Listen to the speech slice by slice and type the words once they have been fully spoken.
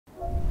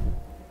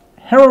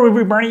Hello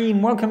everybody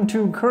and welcome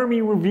to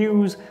Kermy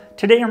Reviews.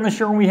 Today on the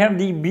show we have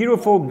the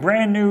beautiful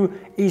brand new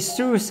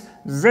ASUS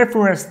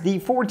Zephyrus, the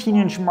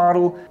 14-inch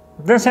model.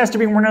 This has to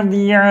be one of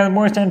the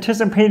most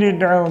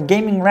anticipated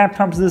gaming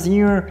laptops this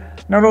year.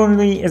 Not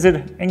only is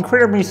it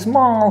incredibly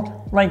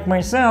small, like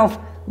myself,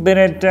 but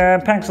it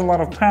packs a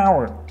lot of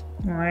power.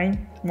 Alright,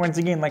 once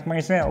again, like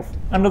myself.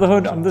 Under the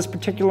hood of this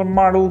particular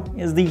model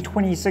is the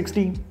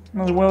 2060,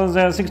 as well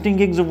as 16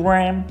 gigs of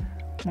RAM.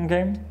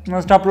 Okay,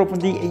 let's top it up with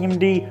the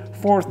AMD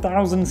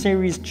 4000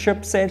 series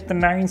chipset, the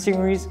 9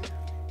 series.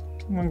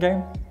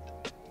 Okay,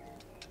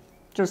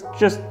 just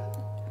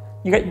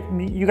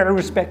you gotta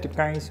respect it,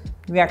 guys.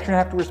 You actually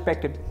have to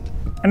respect it.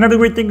 Another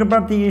great thing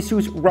about the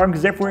ASUS ROG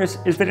Zephyrus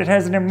is that it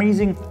has an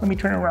amazing. Let me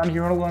turn it around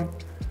here. Hold on.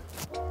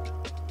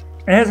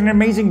 It has an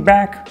amazing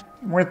back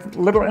with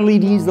little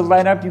LEDs that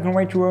light up. You can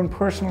write your own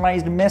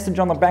personalized message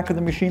on the back of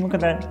the machine. Look at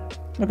that.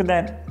 Look at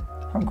that.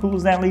 How cool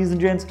is that, ladies and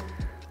gents?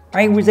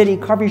 I was at a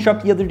coffee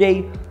shop the other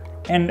day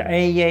and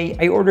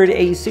I ordered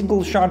a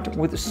single shot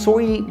with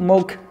soy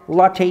milk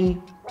latte.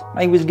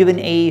 I was given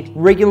a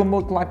regular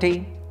milk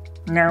latte.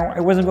 Now, I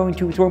wasn't going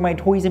to throw my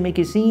toys and make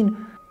a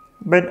scene,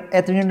 but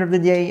at the end of the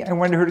day, I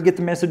wanted her to get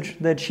the message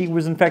that she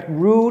was in fact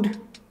rude.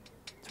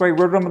 So I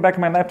wrote it on the back of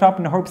my laptop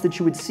in the hopes that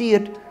she would see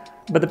it.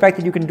 But the fact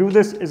that you can do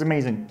this is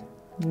amazing.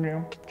 You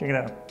know, check it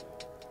out.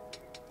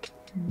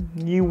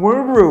 You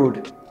were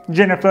rude,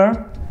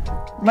 Jennifer.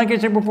 Like I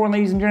said before,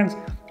 ladies and gents,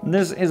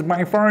 this is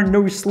by far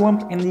no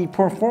slump in the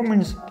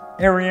performance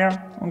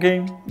area,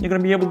 okay? You're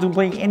gonna be able to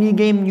play any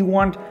game you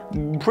want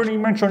pretty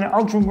much on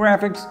ultra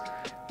graphics.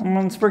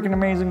 It's freaking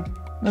amazing.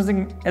 This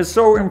thing is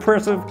so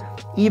impressive.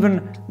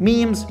 Even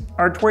memes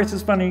are twice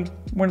as funny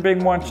when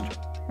being watched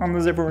on the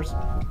Zephyrus.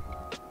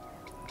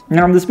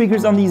 Now, the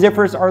speakers on the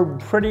Zephyrus are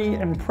pretty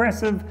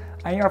impressive.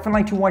 I often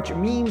like to watch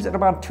memes at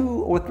about 2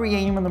 or 3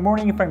 a.m. in the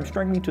morning if I'm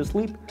struggling to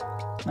sleep.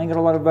 I got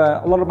a lot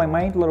of my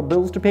mind, a lot of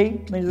bills to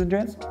pay, ladies and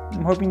gents.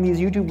 I'm hoping these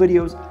YouTube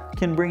videos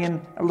can bring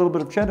in a little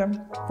bit of cheddar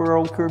for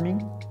old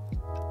Kermy.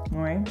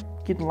 Alright,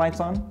 keep the lights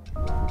on.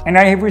 And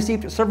I have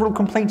received several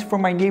complaints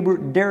from my neighbor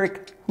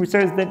Derek, who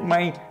says that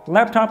my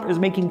laptop is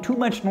making too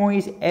much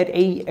noise at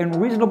an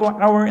unreasonable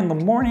hour in the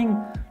morning,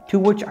 to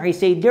which I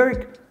say,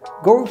 Derek,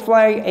 go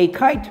fly a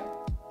kite,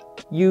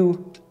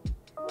 you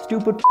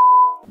stupid.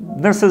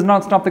 This has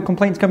not stopped the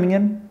complaints coming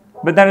in,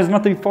 but that is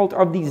not the fault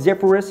of the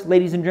Zephyrus,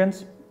 ladies and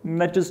gents. And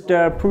that just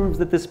proves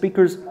that the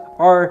speakers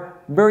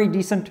are very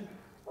decent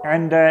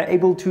and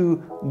able to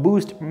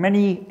boost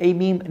many a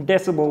meme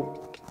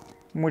decibel,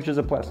 which is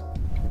a plus.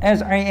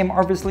 As I am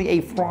obviously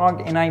a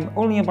frog and I'm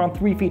only about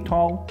 3 feet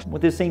tall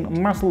with the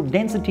same muscle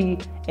density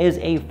as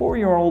a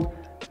 4-year-old,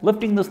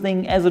 lifting this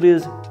thing as it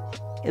is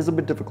a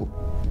bit difficult.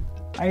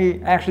 I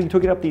actually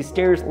took it up these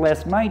stairs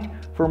last night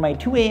for my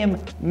 2 a.m.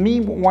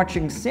 meme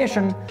watching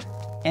session,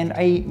 and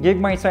I gave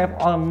myself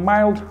a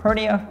mild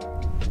hernia,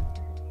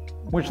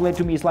 which led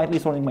to me slightly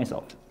swelling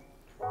myself.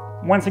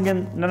 Once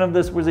again, none of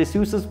this was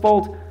ASUS's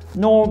fault,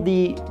 nor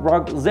the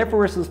ROG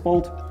Zephyrus's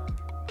fault.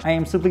 I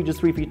am simply just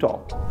 3 feet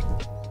tall.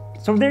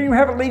 So there you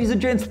have it, ladies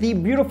and gents, the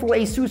beautiful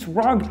ASUS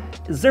ROG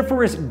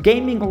Zephyrus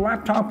gaming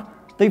laptop.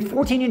 The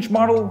 14-inch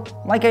model,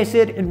 like I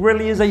said, it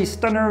really is a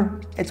stunner.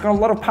 It's got a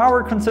lot of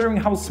power considering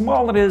how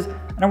small it is.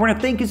 And I want to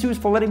thank ASUS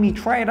for letting me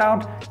try it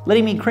out,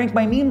 letting me crank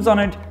my memes on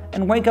it,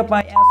 and wake up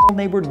my asshole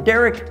neighbor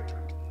Derek.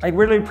 I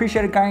really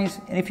appreciate it, guys.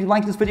 And if you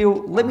like this video,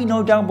 let me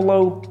know down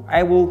below.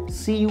 I will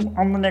see you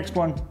on the next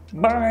one.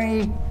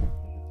 Bye.